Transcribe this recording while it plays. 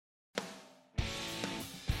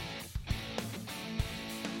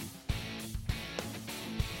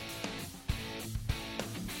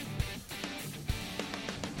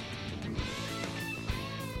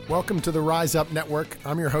Welcome to the Rise Up Network.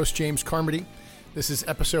 I'm your host, James Carmody. This is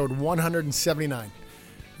episode 179.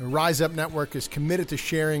 The Rise Up Network is committed to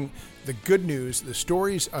sharing the good news, the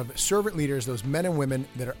stories of servant leaders, those men and women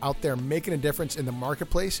that are out there making a difference in the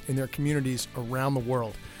marketplace, in their communities around the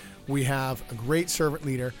world. We have a great servant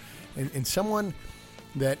leader and someone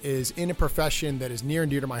that is in a profession that is near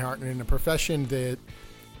and dear to my heart, and in a profession that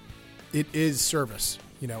it is service.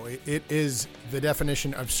 You know, it is the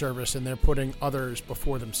definition of service, and they're putting others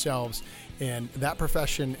before themselves. And that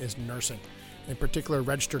profession is nursing, in particular,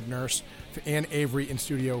 registered nurse. Ann Avery in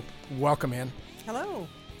studio. Welcome, Ann. Hello.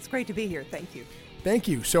 It's great to be here. Thank you. Thank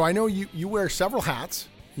you. So I know you wear several hats,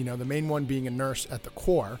 you know, the main one being a nurse at the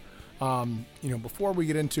core. Before we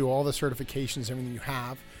get into all the certifications, everything you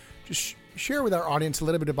have, just share with our audience a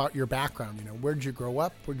little bit about your background. You know, where did you grow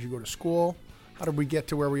up? Where did you go to school? How did we get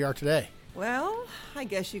to where we are today? Well, I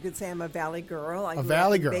guess you could say I'm a Valley girl. I grew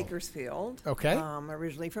Valley up in girl. Bakersfield. Okay.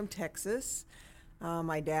 Originally from Texas.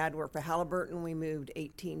 My dad worked for Halliburton. We moved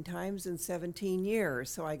 18 times in 17 years.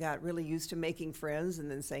 So I got really used to making friends and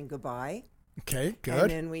then saying goodbye. Okay, good. And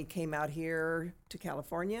then we came out here to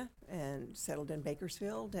California and settled in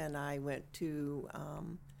Bakersfield. And I went to,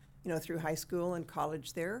 through high school and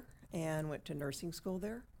college there, and went to nursing school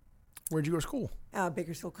there. Where'd you go to school?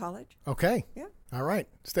 Bakersfield College. Okay. Yeah. All right.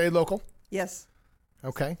 Stayed local? Yes.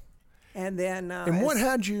 Okay. And then... and what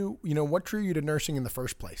had you, what drew you to nursing in the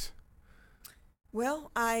first place?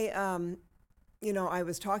 Well, I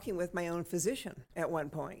was talking with my own physician at one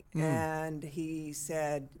point, and he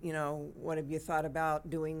said, what have you thought about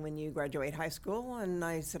doing when you graduate high school? And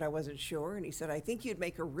I said I wasn't sure. And he said, I think you'd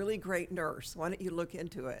make a really great nurse. Why don't you look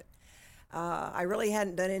into it? I really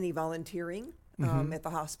hadn't done any volunteering at the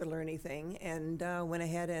hospital or anything, and went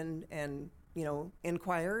ahead and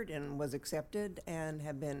inquired and was accepted, and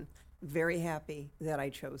have been very happy that I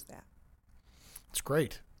chose that. It's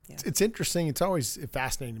great. Yeah. It's interesting. It's always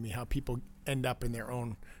fascinating to me how people end up in their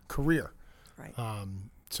own career. Right.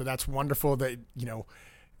 So that's wonderful that,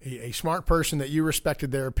 a smart person that you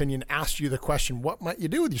respected their opinion asked you the question, what might you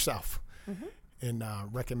do with yourself? And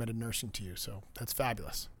recommended nursing to you. So that's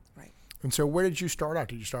fabulous. Right. And so where did you start out?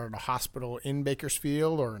 Did you start at a hospital in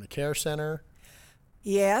Bakersfield or in a care center?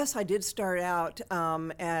 Yes, I did start out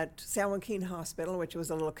at San Joaquin Hospital, which was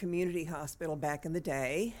a little community hospital back in the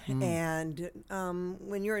day. And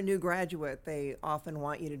when you're a new graduate, they often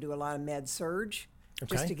want you to do a lot of med surge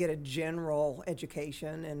just to get a general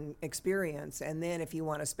education and experience. And then if you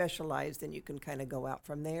want to specialize, then you can kind of go out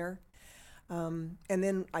from there. And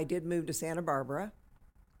then I did move to Santa Barbara.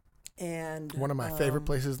 And one of my favorite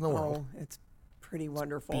places in the world. Oh, it's pretty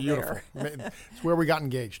wonderful beautiful. there. It's where we got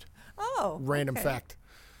engaged. Oh, random okay. fact.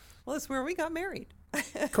 Well, it's where we got married.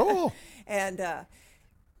 Cool. And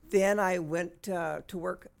then I went to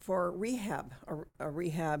work for rehab, a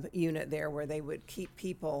rehab unit there where they would keep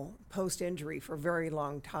people post-injury for very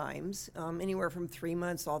long times, anywhere from 3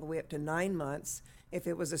 months all the way up to 9 months if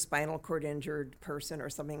it was a spinal cord injured person or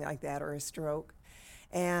something like that, or a stroke.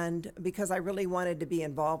 And because I really wanted to be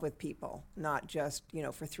involved with people, not just,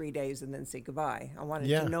 for 3 days and then say goodbye. I wanted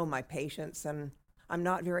to know my patients, and I'm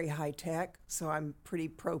not very high tech, so I'm pretty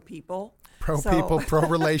pro people. People, pro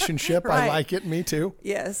relationship. Right. I like it. Me too.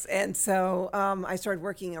 Yes. And so I started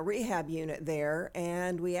working a rehab unit there,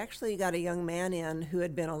 and we actually got a young man in who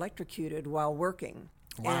had been electrocuted while working.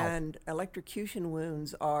 Wow. And electrocution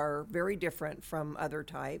wounds are very different from other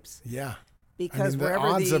types. Yeah. Because the wherever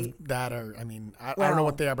odds of that are, I don't know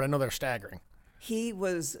what they are, but I know they're staggering. He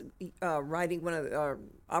was operating one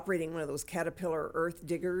of those Caterpillar earth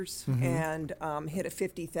diggers and hit a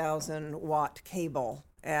 50,000 watt cable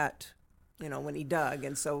when he dug.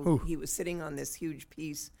 And so he was sitting on this huge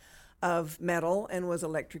piece of metal and was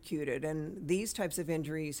electrocuted. And these types of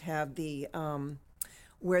injuries have the,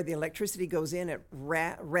 where the electricity goes in, it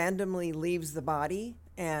randomly leaves the body,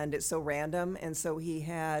 and it's so random. And so he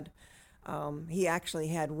actually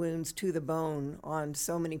had wounds to the bone on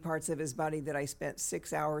so many parts of his body that I spent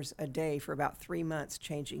 6 hours a day for about 3 months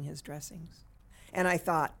changing his dressings. And I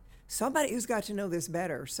thought, somebody who's got to know this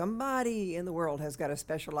better, somebody in the world has got to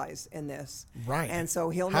specialize in this. Right. And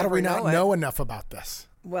so he'll How never do we not know know enough about this?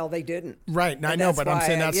 Well, they didn't. Right. I know, but I'm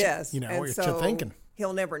saying that's, yes. what And you're thinking.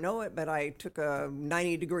 He'll never know it, but I took a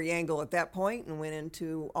 90-degree angle at that point and went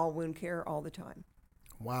into all wound care all the time.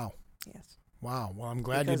 Wow. Yes. Wow. Well, I'm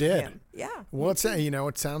glad Because you of did. him. Yeah. Well,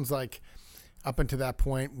 it sounds like up until that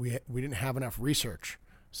point, we didn't have enough research.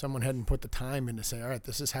 Someone hadn't put the time in to say, all right,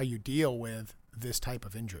 this is how you deal with this type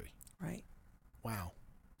of injury. Right. Wow.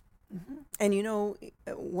 And you know,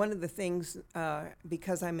 one of the things,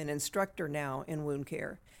 because I'm an instructor now in wound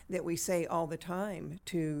care, that we say all the time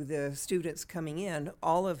to the students coming in,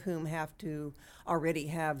 all of whom have to already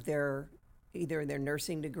have either their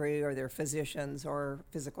nursing degree or their physician's or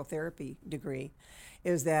physical therapy degree,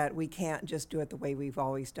 is that we can't just do it the way we've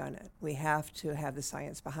always done it. We have to have the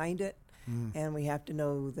science behind it, and we have to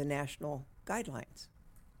know the national guidelines.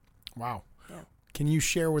 Wow. Yeah. Can you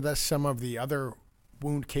share with us some of the other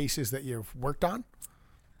wound cases that you've worked on?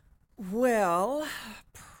 Well,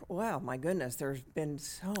 my goodness, there's been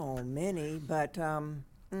so many, but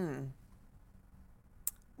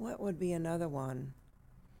what would be another one?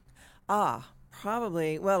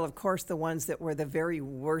 Probably, well, of course, the ones that were the very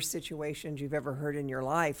worst situations you've ever heard in your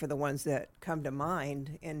life are the ones that come to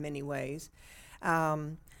mind in many ways.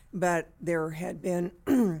 But there had been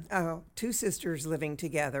two sisters living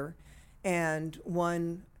together, and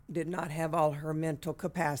one did not have all her mental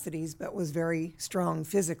capacities, but was very strong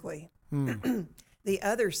physically. The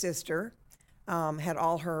other sister had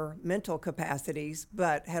all her mental capacities,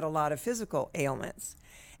 but had a lot of physical ailments.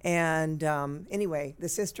 And anyway, the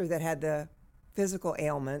sister that had the physical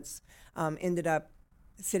ailments ended up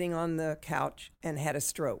sitting on the couch and had a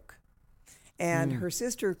stroke. And her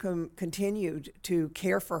sister continued to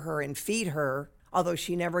care for her and feed her, although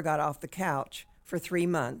she never got off the couch, for 3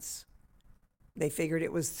 months. They figured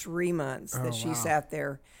it was 3 months that she sat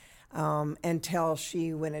there until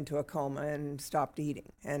she went into a coma and stopped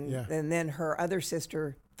eating. And then her other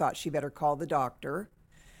sister thought she better call the doctor.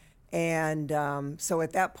 And so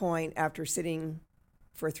at that point, after sitting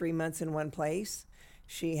for 3 months in one place,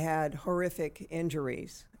 she had horrific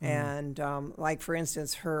injuries. And like, for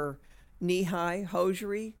instance, her knee-high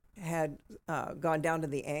hosiery had gone down to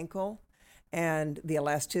the ankle, and the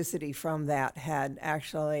elasticity from that had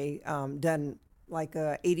actually done like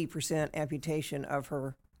a 80% amputation of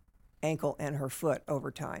her ankle and her foot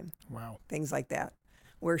over time. Wow. Things like that.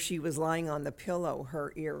 Where she was lying on the pillow,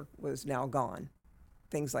 her ear was now gone.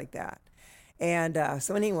 Things like that. And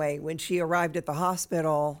so anyway, when she arrived at the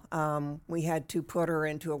hospital, we had to put her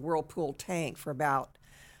into a Whirlpool tank for about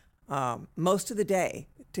most of the day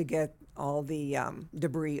to get all the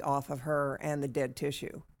debris off of her and the dead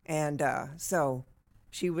tissue. And so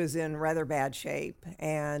she was in rather bad shape,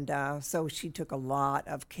 and so she took a lot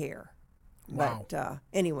of care. Wow. But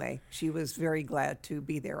anyway, she was very glad to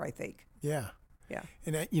be there, I think. Yeah. Yeah.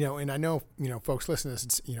 And and I know, folks listening to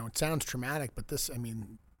this, it sounds traumatic, but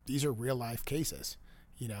these are real life cases,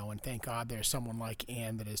 and thank God there's someone like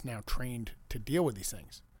Ann that is now trained to deal with these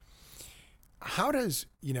things. How does,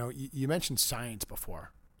 you mentioned science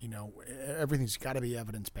before, everything's got to be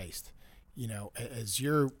evidence-based, as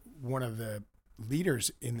you're one of the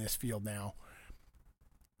leaders in this field now,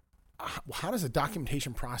 how does the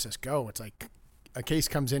documentation process go? It's like a case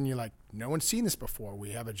comes in, you're like, no one's seen this before.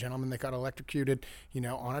 We have a gentleman that got electrocuted,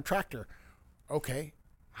 on a tractor. Okay,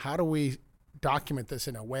 how do we document this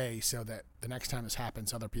in a way so that the next time this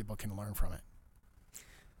happens, other people can learn from it?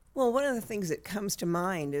 Well, one of the things that comes to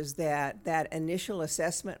mind is that initial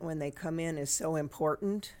assessment when they come in is so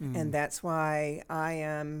important. And that's why I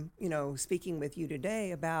am, speaking with you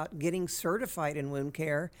today about getting certified in wound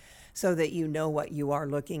care so that you know what you are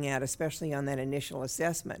looking at, especially on that initial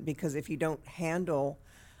assessment. Because if you don't handle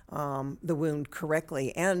the wound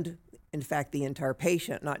correctly, and in fact, the entire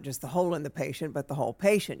patient, not just the hole in the patient, but the whole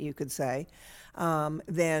patient, you could say,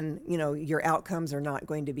 then, your outcomes are not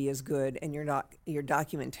going to be as good, and your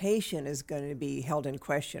documentation is going to be held in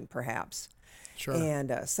question, perhaps. Sure.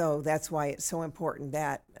 And so that's why it's so important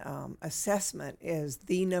that assessment is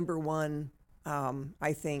the number one,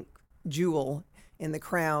 I think, jewel in the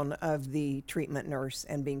crown of the treatment nurse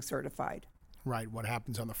and being certified. Right. What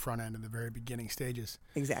happens on the front end in the very beginning stages.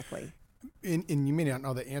 Exactly. And you may not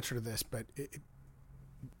know the answer to this, but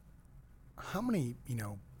how many,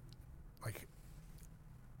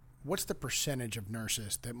 what's the percentage of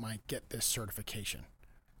nurses that might get this certification?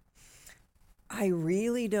 I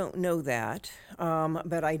really don't know that,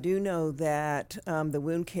 but I do know that the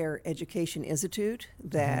Wound Care Education Institute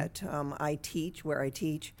that I teach,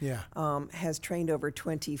 has trained over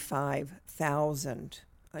 25,000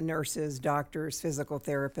 nurses, doctors, physical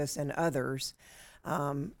therapists, and others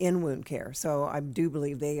in wound care. So I do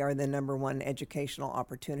believe they are the number one educational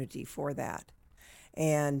opportunity for that.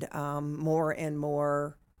 And more and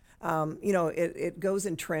more, it goes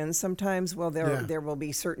in trends sometimes. Well, there will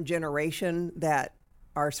be certain generation that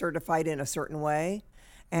are certified in a certain way.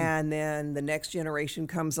 And then the next generation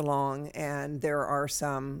comes along, and there are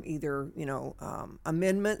some either,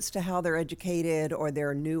 amendments to how they're educated, or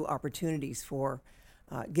there are new opportunities for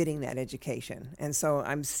getting that education. And so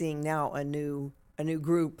I'm seeing now a new new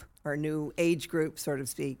group or new age group, so to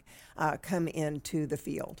speak, come into the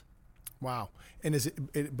field. Wow. And is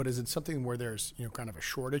it something where there's, kind of a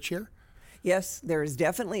shortage here? Yes, there is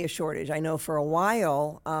definitely a shortage. I know for a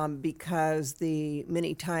while, because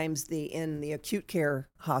many times in the acute care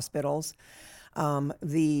hospitals,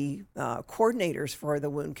 the coordinators for the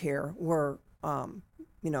wound care were,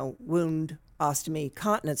 wound ostomy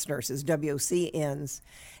continence nurses, WOCNs,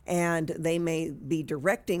 and they may be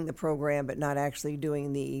directing the program but not actually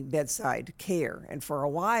doing the bedside care. And for a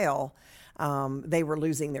while, they were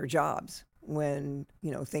losing their jobs when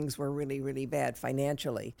things were really, really bad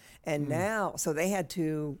financially. And now, so they had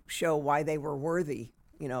to show why they were worthy,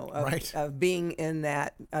 of being in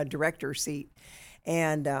that director seat.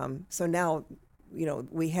 And so now,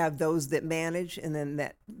 we have those that manage, and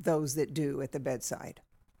then those that do at the bedside.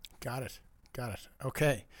 Got it.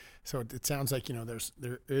 Okay. So it sounds like,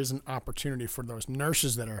 there is an opportunity for those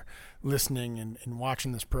nurses that are listening and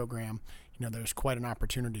watching this program. There's quite an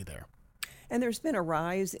opportunity there. And there's been a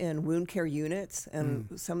rise in wound care units and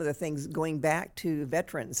some of the things going back to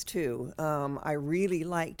veterans, too. I really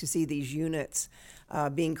like to see these units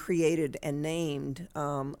being created and named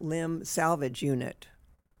limb salvage unit,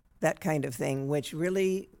 that kind of thing, which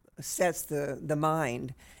really sets the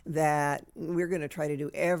mind that we're going to try to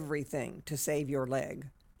do everything to save your leg,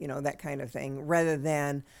 that kind of thing, rather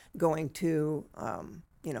than going to,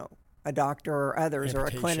 a doctor or others or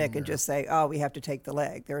a clinic and just say, oh, we have to take the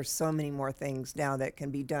leg. There's so many more things now that can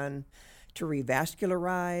be done to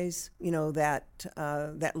revascularize,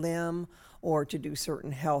 that limb, or to do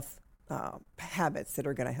certain health habits that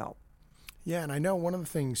are going to help. Yeah, and I know one of the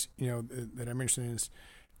things, that I mentioned is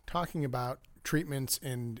talking about treatments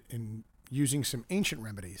and using some ancient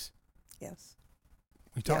remedies. Yes.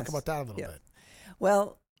 We talk about that a little bit.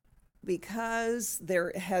 Well, because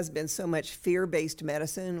there has been so much fear-based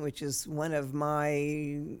medicine, which is one of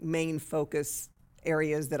my main focus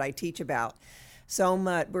areas that I teach about,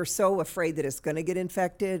 we're so afraid that it's going to get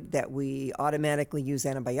infected that we automatically use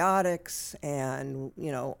antibiotics and,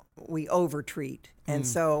 we overtreat. And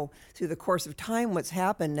so through the course of time, what's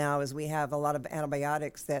happened now is we have a lot of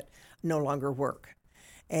antibiotics that no longer work.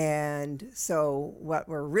 And so what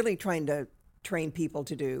we're really trying to train people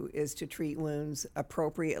to do is to treat wounds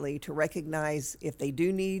appropriately, to recognize if they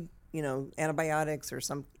do need, antibiotics or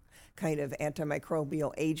some kind of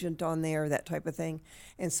antimicrobial agent on there, that type of thing.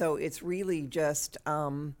 And so it's really just,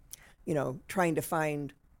 trying to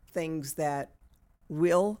find things that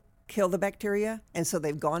will kill the bacteria. And so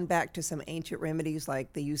they've gone back to some ancient remedies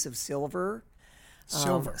like the use of silver.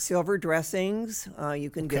 Silver dressings. You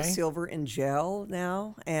can get silver in gel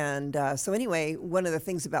now. And so anyway, one of the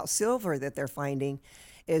things about silver that they're finding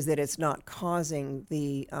is that it's not causing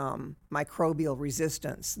the microbial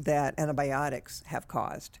resistance that antibiotics have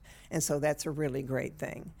caused. And so that's a really great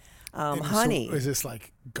thing. Honey. So is this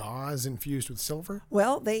like gauze infused with silver?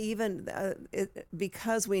 Well, they even,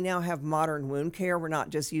 because we now have modern wound care, we're not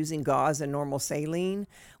just using gauze and normal saline.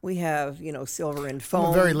 We have, silver and foam.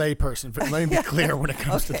 I'm a very lay person, but let me be clear when it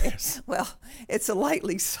comes to this. Well, it's a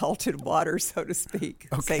lightly salted water, so to speak.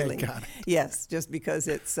 Okay, saline. got it. Yes, just because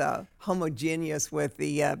it's homogeneous with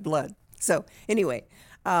the blood. So anyway,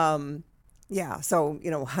 so,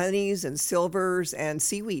 honeys and silvers and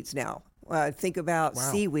seaweeds now. Think about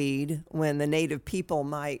seaweed when the native people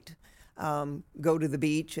might go to the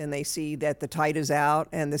beach and they see that the tide is out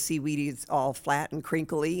and the seaweed is all flat and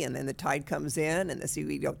crinkly, and then the tide comes in and the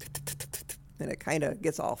seaweed goes, and it kind of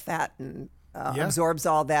gets all fat and absorbs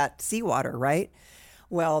all that seawater, right?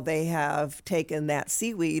 Well, they have taken that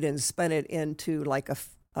seaweed and spun it into like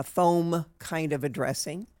a foam kind of a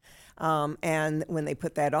dressing. And when they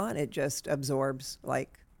put that on, it just absorbs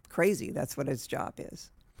like crazy. That's what its job is.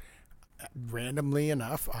 Randomly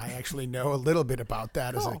enough, I actually know a little bit about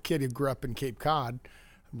that as a kid who grew up in Cape Cod,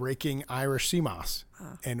 raking Irish sea moss.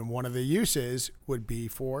 And one of the uses would be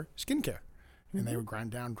for skincare. And they would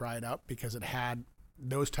grind down, dry it up because it had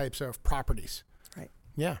those types of properties. Right.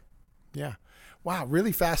 Yeah. Wow,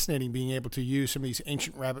 really fascinating being able to use some of these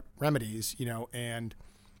ancient remedies, and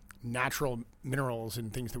natural minerals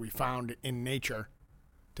and things that we found in nature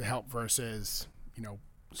to help versus,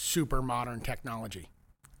 super modern technology.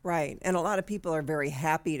 Right. And a lot of people are very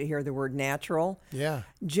happy to hear the word natural. Yeah.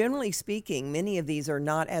 Generally speaking, many of these are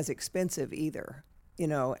not as expensive either,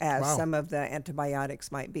 as some of the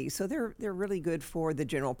antibiotics might be. So they're really good for the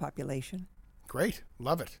general population. Great.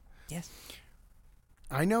 Love it. Yes.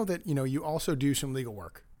 I know that, you also do some legal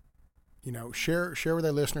work. Share with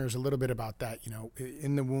our listeners a little bit about that,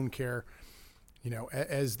 in the wound care,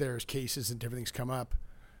 as there's cases and different things come up,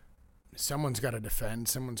 someone's got to defend,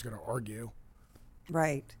 someone's got to argue.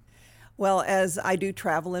 Right. Well, as I do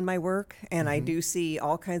travel in my work, and I do see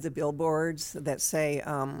all kinds of billboards that say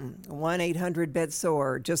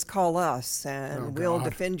 1-800-BED-SORE, just call us and we'll God.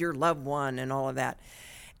 defend your loved one and all of that.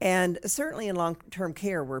 And certainly in long-term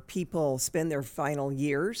care where people spend their final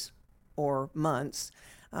years or months,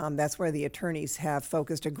 that's where the attorneys have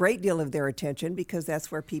focused a great deal of their attention because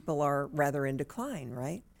that's where people are rather in decline,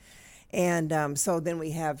 right? And so then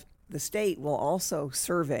we have the state will also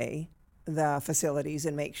survey the facilities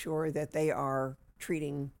and make sure that they are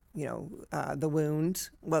treating, the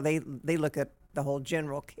wounds. Well, they look at the whole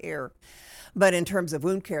general care, but in terms of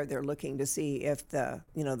wound care, they're looking to see if the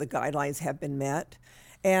guidelines have been met.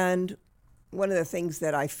 And one of the things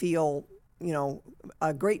that I feel,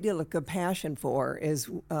 a great deal of compassion for is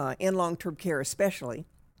in long-term care, especially,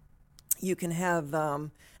 you can have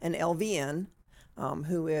an LVN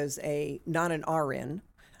who is not an RN.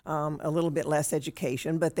 A little bit less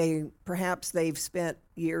education, but they've spent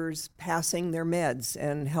years passing their meds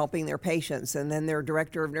and helping their patients. And then their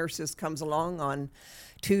director of nurses comes along on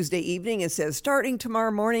Tuesday evening and says, starting tomorrow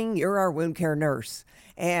morning, you're our wound care nurse.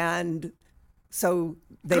 And so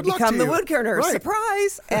they Good luck become to the you. wound care nurse. Right.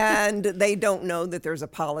 Surprise. And they don't know that there's a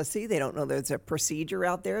policy. They don't know there's a procedure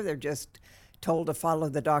out there. They're just told to follow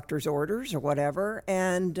the doctor's orders or whatever.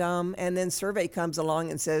 And then survey comes along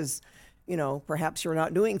and says, perhaps you're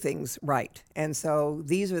not doing things right. And so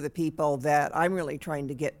these are the people that I'm really trying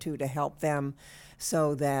to get to help them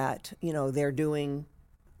so that, they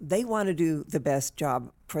want to do the best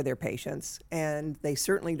job for their patients. And they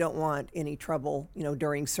certainly don't want any trouble,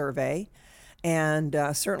 during survey and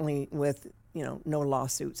certainly with, no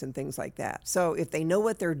lawsuits and things like that. So if they know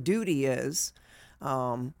what their duty is,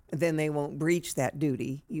 then they won't breach that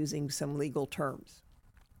duty using some legal terms.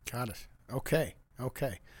 Got it. Okay.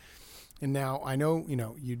 And now I know,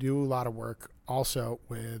 you do a lot of work also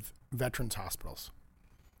with veterans hospitals.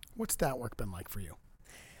 What's that work been like for you?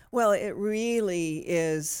 Well, it really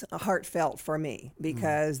is heartfelt for me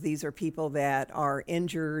because these are people that are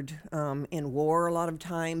injured in war a lot of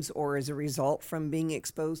times or as a result from being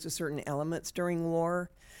exposed to certain elements during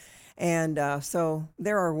war. And so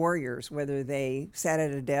there are warriors, whether they sat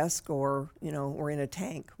at a desk or, were in a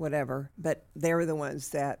tank, whatever, but they're the ones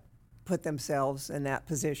that put themselves in that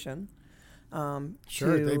position.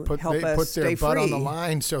 Sure, to they put help their us stay butt on free. the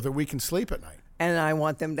line so that we can sleep at night. And I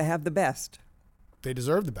want them to have the best. They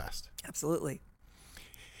deserve the best. Absolutely.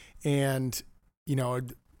 And,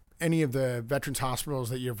 any of the veterans hospitals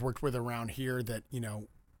that you've worked with around here that,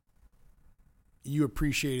 you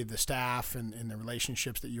appreciated the staff and the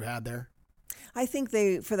relationships that you had there? I think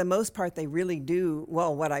for the most part, they really do.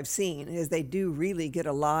 Well, what I've seen is they do really get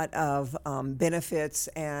a lot of benefits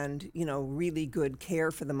and, really good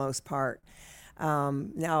care for the most part.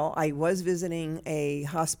 Now, I was visiting a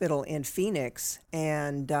hospital in Phoenix,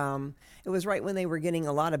 and it was right when they were getting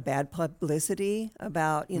a lot of bad publicity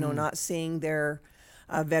about, not seeing their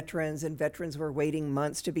veterans, and veterans were waiting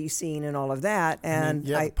months to be seen and all of that. And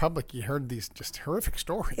the public, you heard these just horrific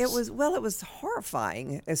stories. It was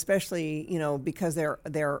horrifying, especially, because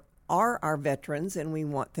there are our veterans and we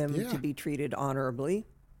want them to be treated honorably.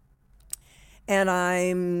 And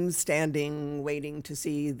I'm standing waiting to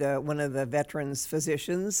see one of the veterans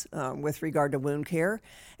physicians with regard to wound care,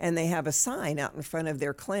 and they have a sign out in front of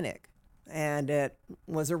their clinic. And it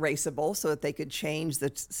was erasable so that they could change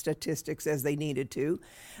the statistics as they needed to.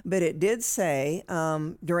 But it did say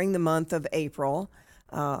during the month of April,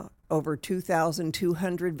 over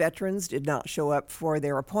 2,200 veterans did not show up for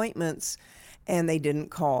their appointments, and they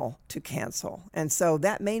didn't call to cancel. And so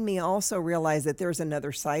that made me also realize that there's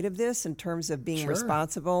another side of this in terms of being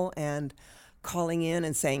responsible and calling in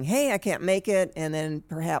and saying, hey, I can't make it, and then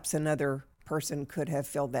perhaps another person could have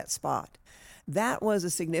filled that spot. That was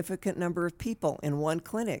a significant number of people in one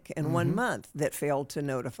clinic in 1 month that failed to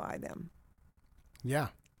notify them. Yeah,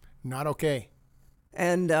 not okay.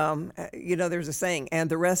 And, there's a saying, and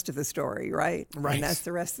the rest of the story, right? Right. And that's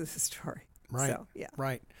the rest of the story. Right. So, yeah.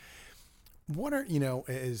 Right. What are,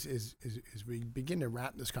 as we begin to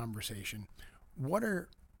wrap this conversation, what are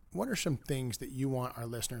some things that you want our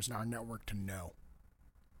listeners in our network to know?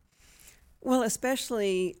 Well,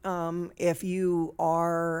 especially if you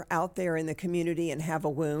are out there in the community and have a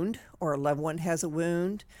wound or a loved one has a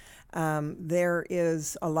wound, there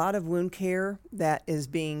is a lot of wound care that is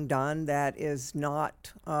being done that is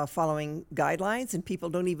not following guidelines, and people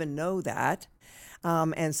don't even know that.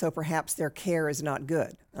 And so perhaps their care is not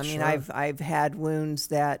good. I mean, I've had wounds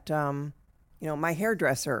that, my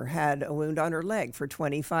hairdresser had a wound on her leg for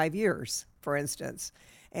 25 years, for instance,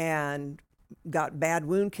 and got bad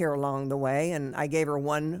wound care along the way. And I gave her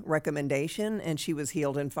one recommendation, and she was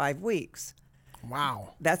healed in 5 weeks.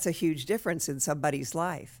 Wow. That's a huge difference in somebody's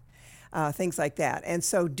life. Things like that. And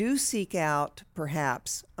so do seek out,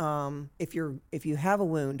 perhaps, if you have a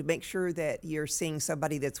wound, make sure that you're seeing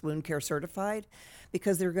somebody that's wound care certified,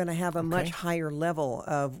 because they're going to have a much higher level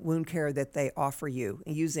of wound care that they offer you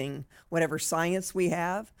using whatever science we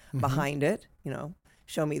have behind it,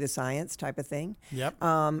 show me the science type of thing. Yep.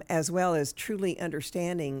 As well as truly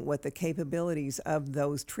understanding what the capabilities of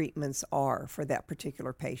those treatments are for that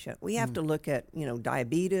particular patient. We have to look at,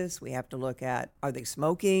 diabetes. We have to look at, are they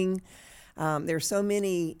smoking? There's so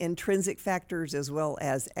many intrinsic factors as well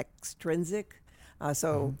as extrinsic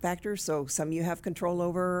factors. So some you have control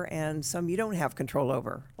over and some you don't have control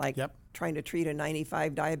over, like trying to treat a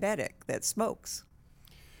 95 diabetic that smokes.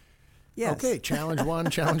 Yes. Okay, challenge 1,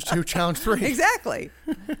 challenge 2, challenge 3. Exactly.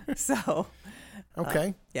 So.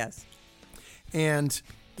 Okay. Yes. And,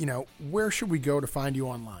 where should we go to find you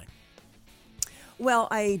online? Well,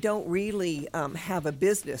 I don't really have a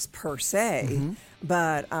business per se,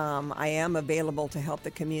 but I am available to help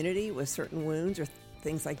the community with certain wounds or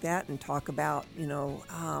things like that and talk about,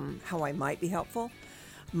 how I might be helpful.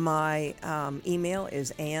 My email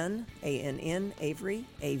is Ann, A-N-N, Avery,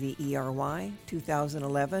 A-V-E-R-Y,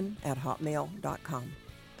 2011 @hotmail.com.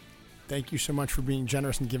 Thank you so much for being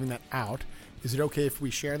generous and giving that out. Is it okay if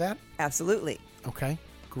we share that? Absolutely. Okay,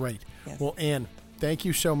 great. Yes. Well, Ann, thank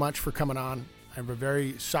you so much for coming on. I have a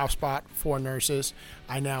very soft spot for nurses.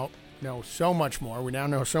 I now know so much more. We now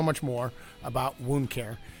know so much more about wound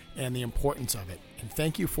care and the importance of it. And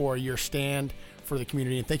thank you for your stand for the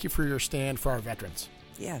community, and thank you for your stand for our veterans.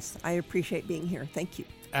 Yes, I appreciate being here. Thank you.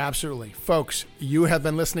 Absolutely. Folks, you have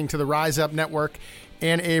been listening to the Rise Up Network.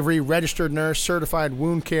 Ann Avery, registered nurse, certified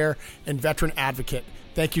wound care, and veteran advocate.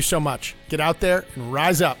 Thank you so much. Get out there and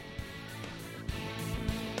rise up.